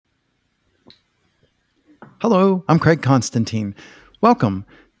Hello, I'm Craig Constantine. Welcome.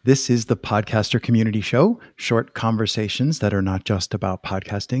 This is the Podcaster Community Show, short conversations that are not just about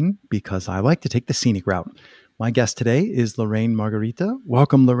podcasting, because I like to take the scenic route. My guest today is Lorraine Margherita.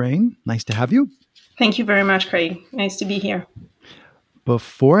 Welcome, Lorraine. Nice to have you. Thank you very much, Craig. Nice to be here.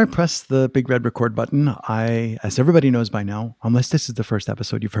 Before I press the big red record button, as everybody knows by now, unless this is the first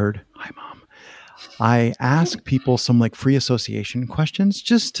episode you've heard, hi, Mom, I ask people some free association questions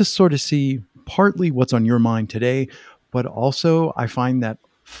just to sort of see partly what's on your mind today, but also I find that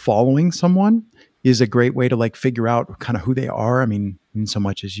following someone is a great way to figure out kind of who they are. I mean, in so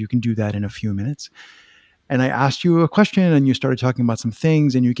much as you can do that in a few minutes. And I asked you a question and you started talking about some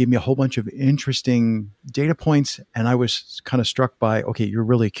things and you gave me a whole bunch of interesting data points. And I was kind of struck by, okay, you're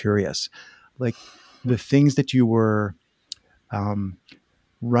really curious. The things that you were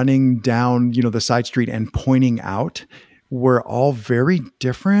running down, the side street and pointing out were all very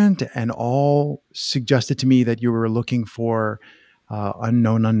different and all suggested to me that you were looking for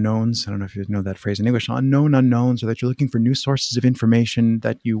unknown unknowns. I don't know if you know that phrase in English, unknown unknowns, or that you're looking for new sources of information,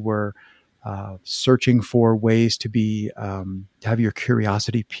 that you were searching for ways to have your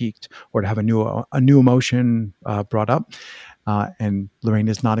curiosity piqued or to have a new emotion brought up. And Lorraine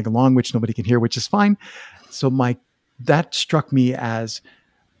is nodding along, which nobody can hear, which is fine. So that struck me as,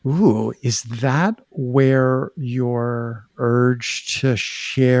 ooh, is that where your urge to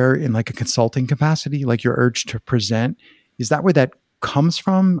share in a consulting capacity, your urge to present, is that where that comes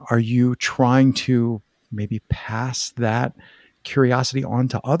from? Are you trying to maybe pass that curiosity on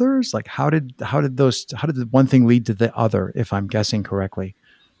to others? How did the one thing lead to the other, if I'm guessing correctly?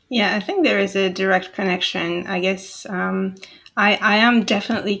 Yeah, I think there is a direct connection. I guess I am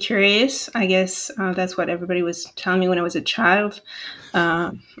definitely curious. I guess that's what everybody was telling me when I was a child.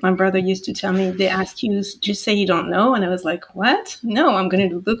 My brother used to tell me, they ask you, just say you don't know. And I was like, what? No, I'm going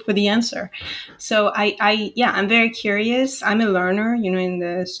to look for the answer. So I'm very curious. I'm a learner, in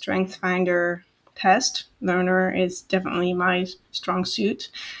the Strength Finder test. Learner is definitely my strong suit.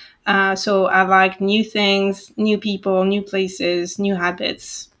 So I like new things, new people, new places, new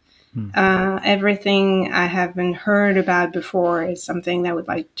habits. Everything I haven't heard about before is something that I would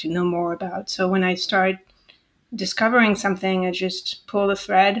like to know more about. So when I start discovering something, I just pull the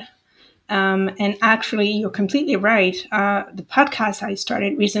thread. And actually, you're completely right. The podcast I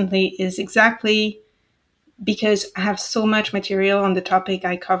started recently is exactly because I have so much material on the topic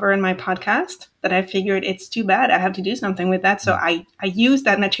I cover in my podcast that I figured it's too bad. I have to do something with that. So I use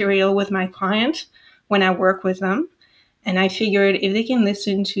that material with my client when I work with them. And I figured if they can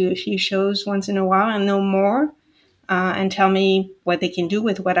listen to a few shows once in a while and know more and tell me what they can do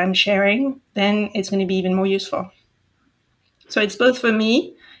with what I'm sharing, then it's going to be even more useful. So it's both for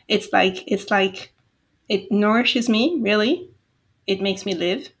me. It's like it nourishes me, really. It makes me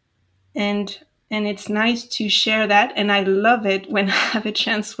live. And it's nice to share that. And I love it when I have a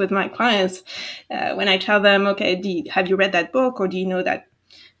chance with my clients, when I tell them, okay, have you read that book, or do you know that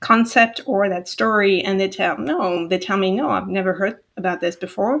concept or that story? And they tell me, no, I've never heard about this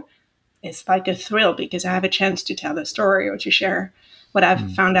before. It's like a thrill because I have a chance to tell the story or to share what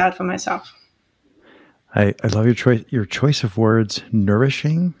I've found out for myself. I love your choice of words,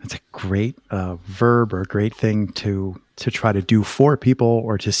 nourishing. It's a great verb or a great thing to try to do for people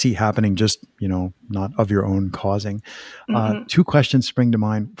or to see happening, just, not of your own causing. Two questions spring to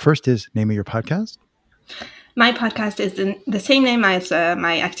mind. First is name of your podcast. My podcast is the same name as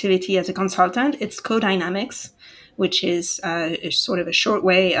my activity as a consultant. It's Co-Dynamics, which is sort of a short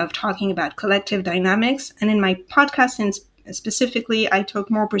way of talking about collective dynamics. And in my podcast, specifically, I talk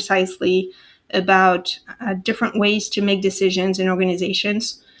more precisely about different ways to make decisions in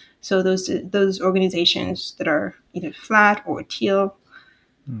organizations. So those organizations that are either flat or teal,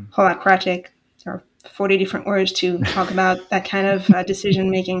 holacratic, or 40 different words to talk about that kind of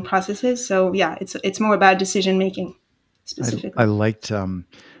decision-making processes. So yeah, it's more about decision-making specifically. I liked, I'm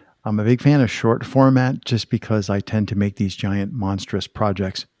a big fan of short format just because I tend to make these giant monstrous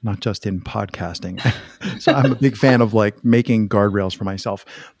projects, not just in podcasting. So I'm a big fan of making guardrails for myself.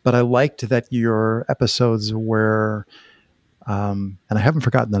 But I liked that your episodes were, and I haven't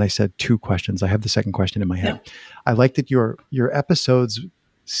forgotten that I said two questions. I have the second question in my head. Yeah. I like that your episodes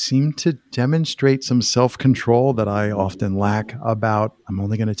seem to demonstrate some self-control that I often lack about, I'm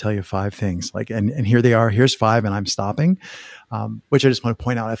only going to tell you 5 things. And here they are, here's 5 and I'm stopping, which I just want to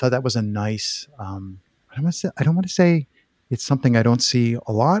point out. I thought that was a nice, I don't want to say it's something I don't see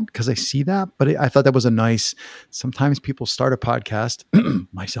a lot because I see that, but I thought that was a nice, sometimes people start a podcast,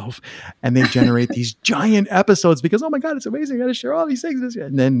 myself, and they generate these giant episodes because, oh my God, it's amazing. I got to share all these things.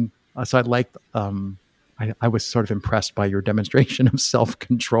 And then, so I I was sort of impressed by your demonstration of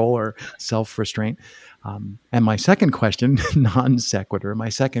self-control or self-restraint. And my second question, non sequitur, my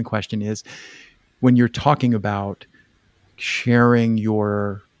second question is, when you're talking about sharing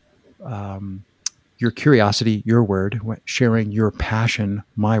your curiosity, your word, sharing your passion,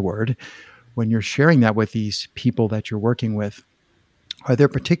 my word, when you're sharing that with these people that you're working with, are there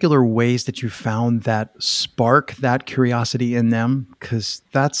particular ways that you found that spark that curiosity in them? Because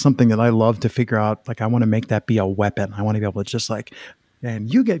that's something that I love to figure out. Like, I want to make that be a weapon. I want to be able to just like,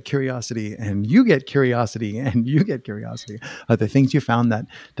 and you get curiosity, and you get curiosity, and you get curiosity. Are there things you found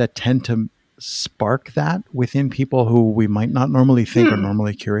that tend to spark that within people who we might not normally think are Hmm.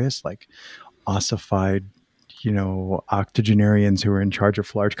 normally curious, like ossified, octogenarians who are in charge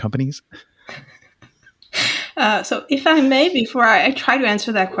of large companies? So, if I may, before I try to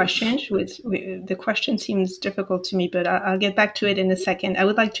answer that question, the question seems difficult to me, but I'll get back to it in a second. I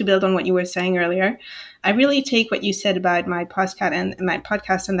would like to build on what you were saying earlier. I really take what you said about my podcast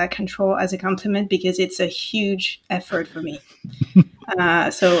and that control as a compliment, because it's a huge effort for me.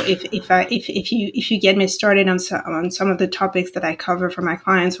 So if you get me started on some of the topics that I cover for my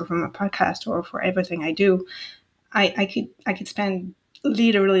clients or for my podcast or for everything I do, I could spend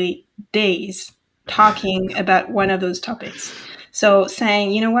literally days talking about one of those topics. So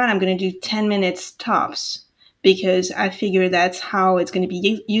saying, you know what, I'm going to do 10 minutes tops, because I figure that's how it's going to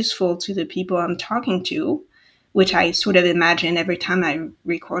be useful to the people I'm talking to, which I sort of imagine every time I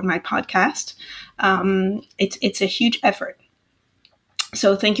record my podcast. It's a huge effort.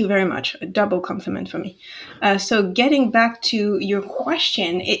 So thank you very much. A double compliment for me. So getting back to your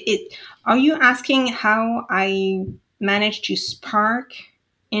question, are you asking how I managed to spark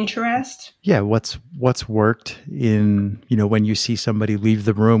interest? Yeah, what's worked in, when you see somebody leave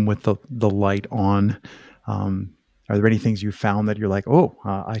the room with the light on? Um, are there any things you found that you're like, oh,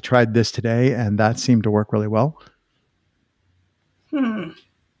 I tried this today and that seemed to work really well? Hmm.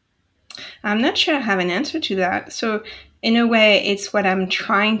 I'm not sure I have an answer to that. So in a way, it's what I'm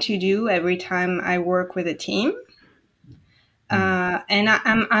trying to do every time I work with a team. Mm. And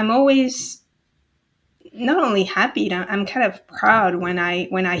I'm always not only happy, I'm kind of proud when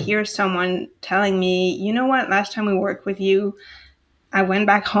I hear someone telling me, you know what, last time we worked with you, I went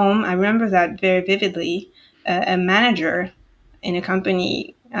back home. I remember that very vividly. A manager in a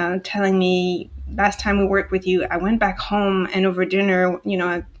company telling me, last time we worked with you, I went back home and over dinner,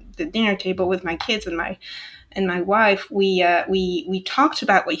 at the dinner table with my kids and my wife, we talked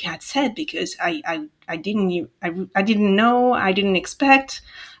about what you had said, because I didn't know, I didn't expect,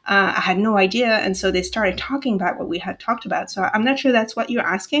 I had no idea, and so they started talking about what we had talked about. So I'm not sure that's what you're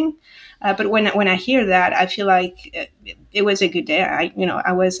asking, but when I hear that, I feel like it was a good day.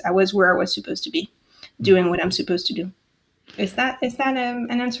 I was where I was supposed to be, Mm. doing what I'm supposed to do. Is that an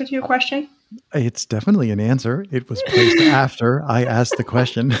answer to your question? It's definitely an answer. It was placed after I asked the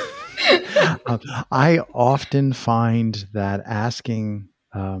question. Uh, I often find that I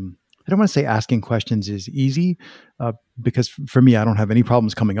don't want to say asking questions is easy, because for me, I don't have any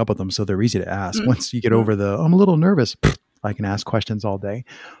problems coming up with them. So they're easy to ask. Mm. Once you get Mm. over I'm a little nervous, I can ask questions all day.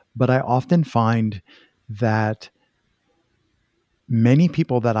 But I often find that many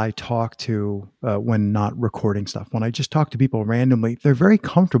people that I talk to, when not recording stuff, when I just talk to people randomly, they're very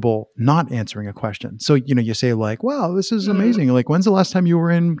comfortable not answering a question. So, you say like, wow, this is Mm. amazing. Like, when's the last time you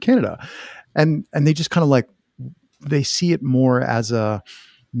were in Canada? And they just kind of like, they see it more as a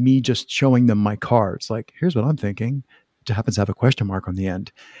me just showing them my cards. Like, here's what I'm thinking. It happens to have a question mark on the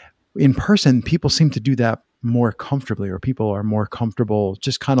end. In person, people seem to do that more comfortably, or people are more comfortable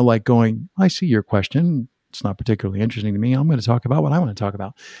just kind of like going, I see your question. It's not particularly interesting to me. I'm going to talk about what I want to talk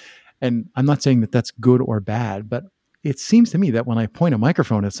about. And I'm not saying that that's good or bad, but it seems to me that when I point a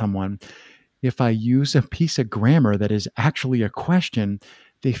microphone at someone, if I use a piece of grammar that is actually a question,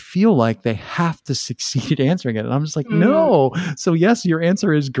 they feel like they have to succeed at answering it. And I'm just like, Mm. no. So yes, your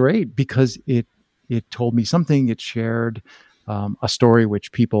answer is great, because it told me something. It shared a story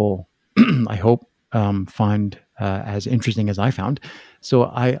which people, I hope, find as interesting as I found.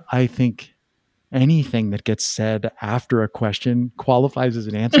 So I think anything that gets said after a question qualifies as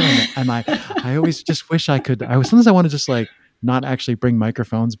an answer. And I always just wish I could. Sometimes I want to just like not actually bring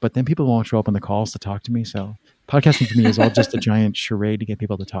microphones, but then people won't show up on the calls to talk to me. So podcasting for me is all just a giant charade to get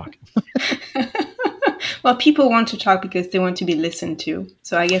people to talk. Well, people want to talk because they want to be listened to.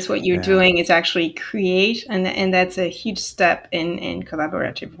 So I guess what you're Yeah. doing is actually create, and that's a huge step in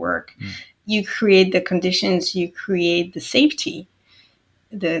collaborative work. Mm. You create the conditions, you create the safety,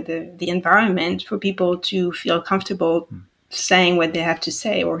 the environment for people to feel comfortable Mm. saying what they have to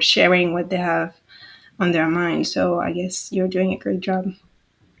say or sharing what they have on their mind. So I guess you're doing a great job.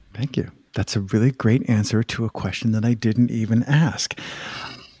 Thank you. That's a really great answer to a question that I didn't even ask,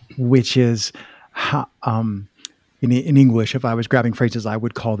 which is how, in English, if I was grabbing phrases, I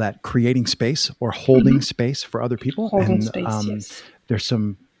would call that creating space or holding Hmm. space for other people. Holding And space, yes. there's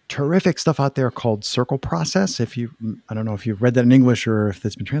some terrific stuff out there called circle process. I don't know if you've read that in English or if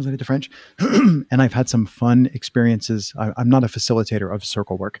it's been translated to French. And I've had some fun experiences. I'm not a facilitator of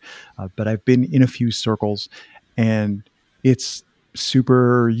circle work, but I've been in a few circles, and it's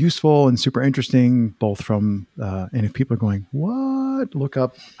super useful and super interesting, both from, and if people are going, what? Look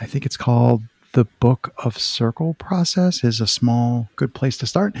up, I think it's called The Book of Circle Process is a small, good place to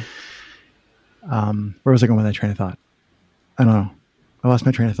start. Where was I going with that train of thought? I don't know. I lost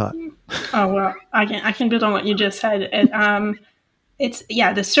my train of thought. Oh well, I can build on what you just said. It's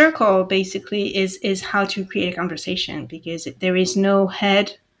yeah, the circle basically is how to create a conversation, because there is no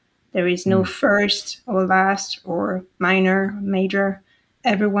head, there is no Mm, first or last or minor, major.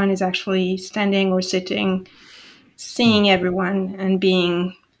 Everyone is actually standing or sitting, mm. seeing everyone and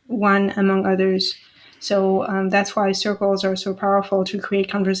being one among others. So that's why circles are so powerful to create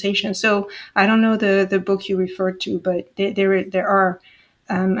conversation. So I don't know the book you referred to, but there are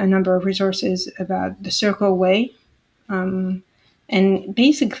a number of resources about the circle way. Um, and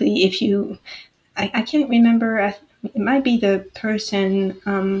basically, if you, I can't remember, it might be the person,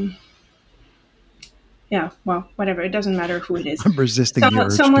 yeah, well, whatever, it doesn't matter who it is. I'm resisting the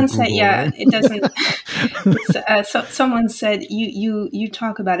urge to Someone said, Google, yeah, right? it doesn't, it's, someone said, you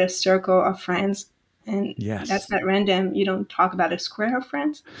talk about a circle of friends, and that's Yes. not random. You don't talk about a square of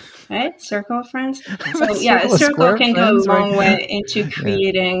friends, right? Circle of friends. A So yeah, a circle of circle square can go a friends, right? long way into Yeah.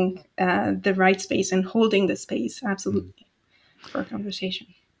 creating the right space and holding the space, Mm. absolutely, for a conversation.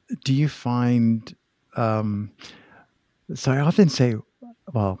 Do you find, um, so I often say,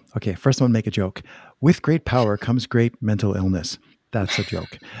 well, okay, first I want to make a joke. With great power comes great mental illness. That's a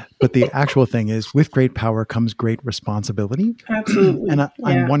joke. But the actual thing is, with great power comes great responsibility. And Absolutely. I'm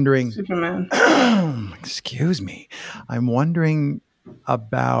Yeah. wondering, Superman. excuse me, I'm wondering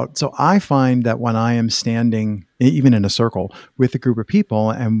about, so I find that when I am standing, even in a circle with a group of people,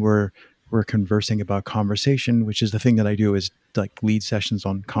 and we're conversing about conversation, which is the thing that I do is like lead sessions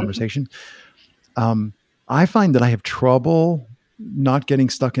on Mhm. conversation. um, I find that I have trouble not getting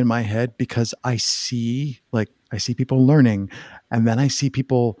stuck in my head because I see people learning, and then I see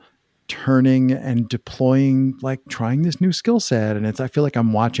people turning and deploying, like trying this new skill set. And I feel like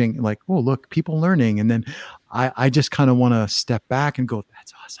I'm watching like, oh, look, people learning. And then I just kind of want to step back and go,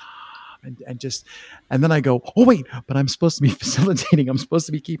 that's awesome. And then I go, oh wait, but I'm supposed to be facilitating. I'm supposed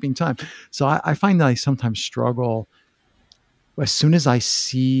to be keeping time. So I find that I sometimes struggle as soon as I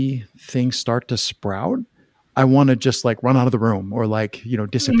see things start to sprout, I want to just like run out of the room or like,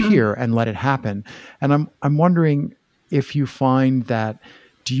 Mhm. disappear and let it happen. And I'm wondering if you find that,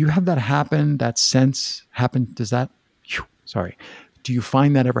 do you have that happen, that sense happen? Does that, sorry, do you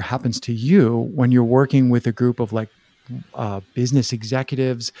find that ever happens to you when you're working with a group of like business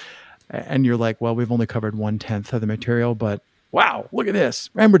executives, and you're like, well, we've only covered 1/10 of the material, but wow, look at this,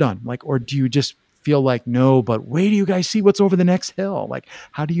 and we're done. Like, or do you just feel like, no, but wait do you guys see what's over the next hill? Like,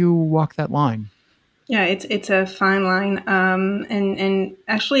 how do you walk that line? Yeah, it's a fine line, and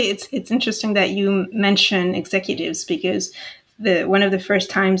actually, it's interesting that you mention executives, because the one of the first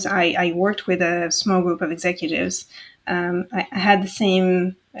times I worked with a small group of executives, I had the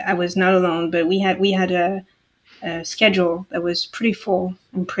same. I was not alone, but we had a schedule that was pretty full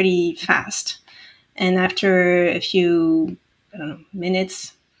and pretty fast. And after a few, I don't know,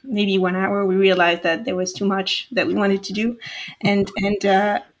 minutes, maybe 1 hour, we realized that there was too much that we wanted to do, and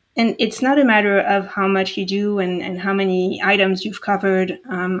it's not a matter of how much you do and how many items you've covered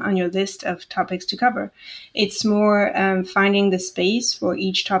on your list of topics to cover. It's more finding the space for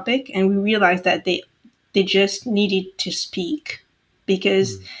each topic, and we realized that they just needed to speak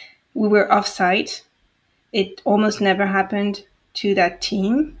because Mm, we were offsite. It almost never happened to that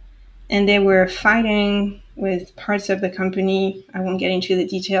team, and they were fighting with parts of the company. I won't get into the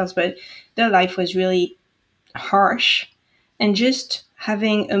details, but their life was really harsh. And just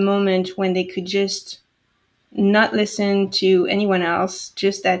having a moment when they could just not listen to anyone else,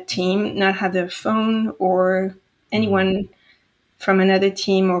 just that team, not have their phone or mm, anyone from another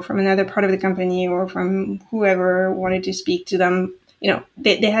team or from another part of the company or from whoever wanted to speak to them.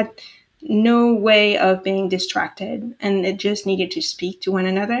 They had no way of being distracted, and they just needed to speak to one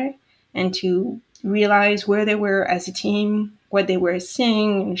another and to realize where they were as a team, what they were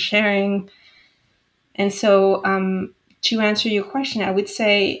seeing and sharing. And so, to answer your question, I would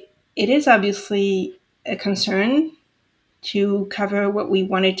say it is obviously a concern to cover what we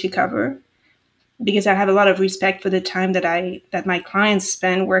wanted to cover. because I have a lot of respect for the time that my clients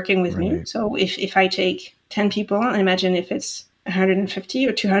spend working with me. Right. So if I take 10 people, imagine if it's 150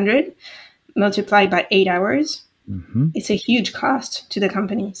 or 200 multiplied by 8 hours, Mm-hmm. it's a huge cost to the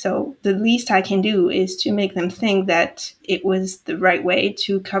company. So the least I can do is to make them think that it was the right way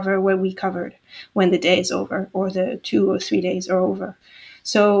to cover what we covered when the day is over or the 2 or 3 days are over.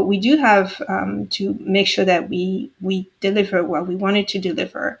 So we do have to make sure that we deliver what we wanted to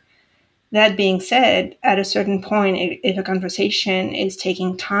deliver. That being said, at a certain point, if a conversation is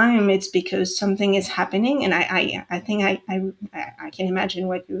taking time, it's because something is happening. And I think I can imagine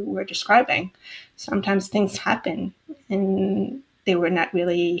what you were describing. Sometimes things happen and they were not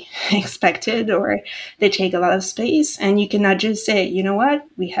really expected, or they take a lot of space. And you cannot just say, you know what,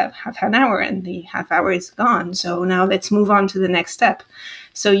 we have half an hour and the half hour is gone. So now let's move on to the next step.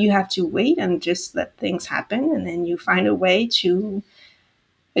 So you have to wait and just let things happen. And then you find a way to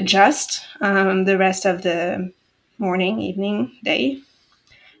adjust the rest of the morning, evening, day.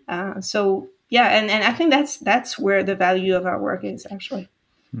 So yeah, and I think that's where the value of our work is actually,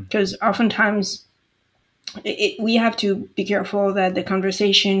 because oftentimes we have to be careful that the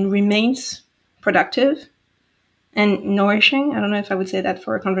conversation remains productive and nourishing. I don't know if I would say that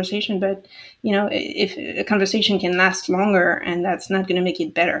for a conversation, but if a conversation can last longer, and that's not going to make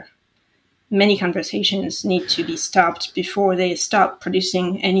it better. Many conversations need to be stopped before they stop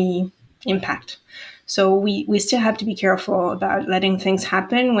producing any impact. So we still have to be careful about letting things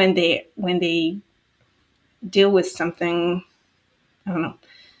happen when they deal with something, I don't know,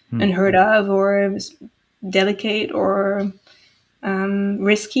 unheard of or delicate or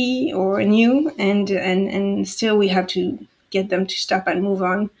risky or new, and still we have to get them to stop and move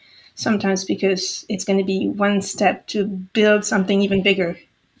on. Sometimes because it's going to be one step to build something even bigger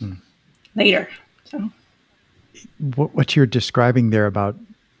later. So. What you're describing there about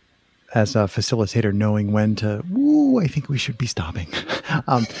as a facilitator knowing when to, ooh, I think we should be stopping.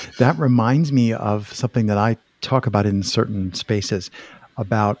 That reminds me of something that I talk about in certain spaces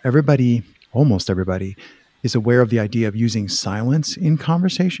about everybody, almost everybody, is aware of the idea of using silence in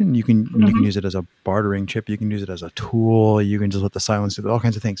conversation. You can use it as a bartering chip. You can use it as a tool. You can just let the silence do all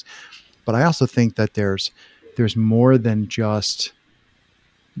kinds of things. But I also think that there's more than just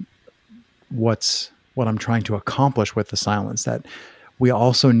what I'm trying to accomplish with the silence, that we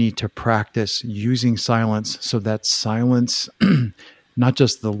also need to practice using silence so that silence, not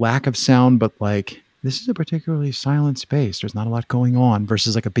just the lack of sound, but like this is a particularly silent space. There's not a lot going on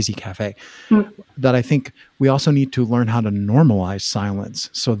versus like a busy cafe. That I think we also need to learn how to normalize silence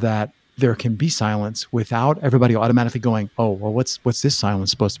so that there can be silence without everybody automatically going, oh, well, what's this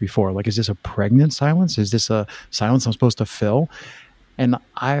silence supposed to be for? Like, is this a pregnant silence? Is this a silence I'm supposed to fill? And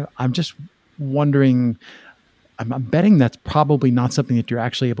I'm just wondering, I'm betting that's probably not something that you're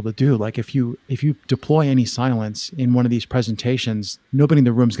actually able to do. Like if you deploy any silence in one of these presentations, nobody in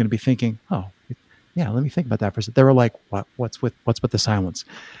the room is going to be thinking, oh, yeah, let me think about that for a second. They were like, what's with the silence?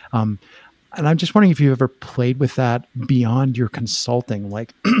 And I'm just wondering if you've ever played with that beyond your consulting.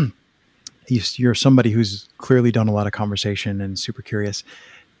 Like you're somebody who's clearly done a lot of conversation and super curious.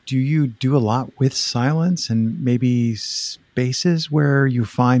 Do you do a lot with silence and maybe spaces where you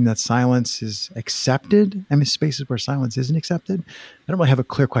find that silence is accepted? I mean, spaces where silence isn't accepted? I don't really have a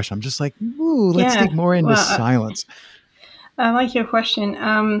clear question. I'm just like, ooh, let's Yeah, dig more into well, silence. I like your question.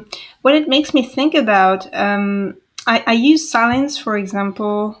 What it makes me think about, I use silence, for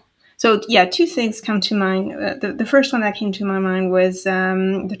example. So, yeah, two things come to mind. The first one that came to my mind was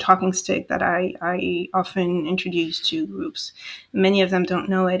the talking stick that I often introduce to groups. Many of them don't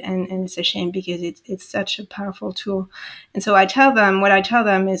know it, and it's a shame because it's such a powerful tool. And so what I tell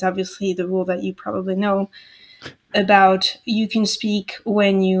them is obviously the rule that you probably know about you can speak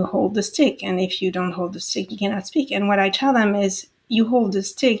when you hold the stick, and if you don't hold the stick you cannot speak. And what I tell them is you hold the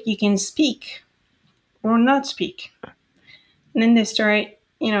stick, you can speak or not speak. And then they start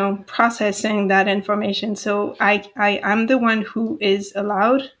processing that information. So I'm the one who is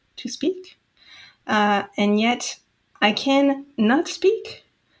allowed to speak, and yet I can not speak.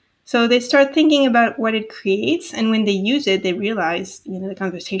 So they start thinking about what it creates, and when they use it, they realize, the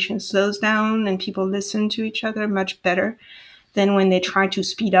conversation slows down and people listen to each other much better than when they try to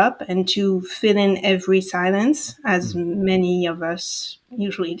speed up and to fill in every silence, as many of us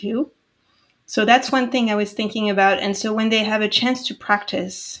usually do. So that's one thing I was thinking about. And so when they have a chance to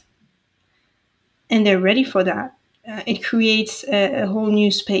practice and they're ready for that, it creates a whole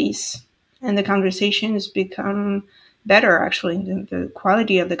new space, and the conversations become better. Actually, the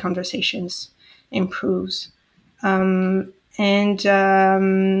quality of the conversations improves. And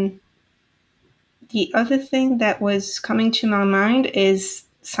the other thing that was coming to my mind is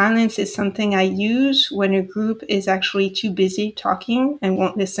silence is something I use when a group is actually too busy talking and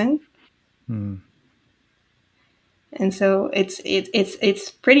won't listen. Hmm. And so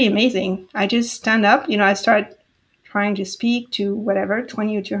it's pretty amazing. I just stand up, I start trying to speak to whatever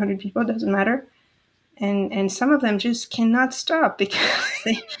 20 or 200 people, doesn't matter, and some of them just cannot stop because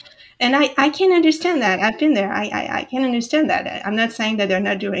they, and I can understand that. I've been there. I can understand that. I'm not saying that they're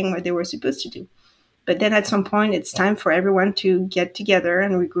not doing what they were supposed to do, but then at some point it's time for everyone to get together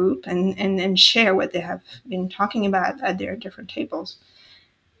and regroup and share what they have been talking about at their different tables.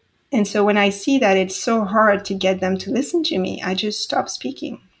 And so when I see that it's so hard to get them to listen to me, I just stop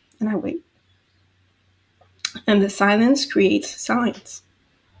speaking and I wait. And the silence creates silence.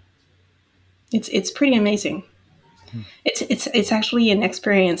 It's pretty amazing. Hmm. It's actually an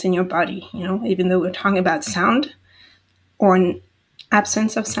experience in your body, even though we're talking about sound or an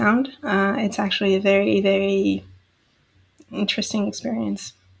absence of sound, it's actually a very, very interesting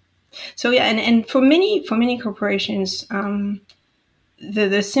experience. So yeah, and for many corporations,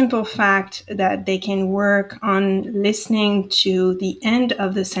 the simple fact that they can work on listening to the end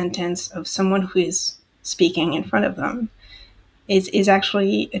of the sentence of someone who is speaking in front of them is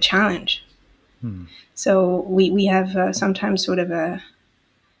actually a challenge. Hmm. So we have sometimes sort of a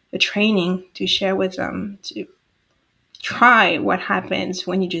training to share with them to try what happens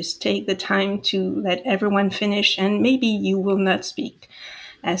when you just take the time to let everyone finish, and maybe you will not speak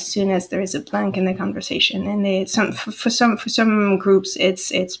as soon as there is a blank in the conversation. And for some groups,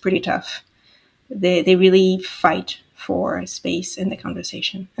 it's pretty tough. They really fight for space in the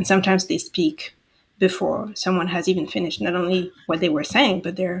conversation, and sometimes they speak before someone has even finished not only what they were saying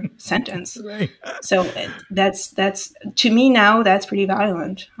but their sentence. Right. So that's to me now that's pretty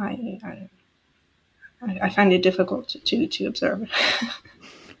violent. I find it difficult to observe.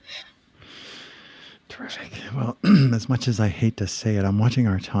 Terrific. Well, as much as I hate to say it, I'm watching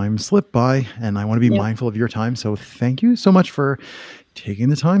our time slip by and I want to be Yep. mindful of your time. So thank you so much for taking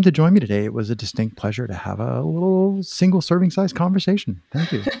the time to join me today. It was a distinct pleasure to have a little single serving size conversation.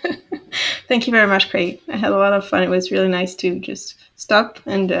 Thank you. Thank you very much, Craig. I had a lot of fun. It was really nice to just stop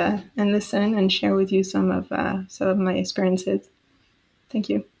and listen and share with you some of my experiences. Thank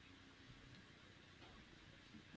you.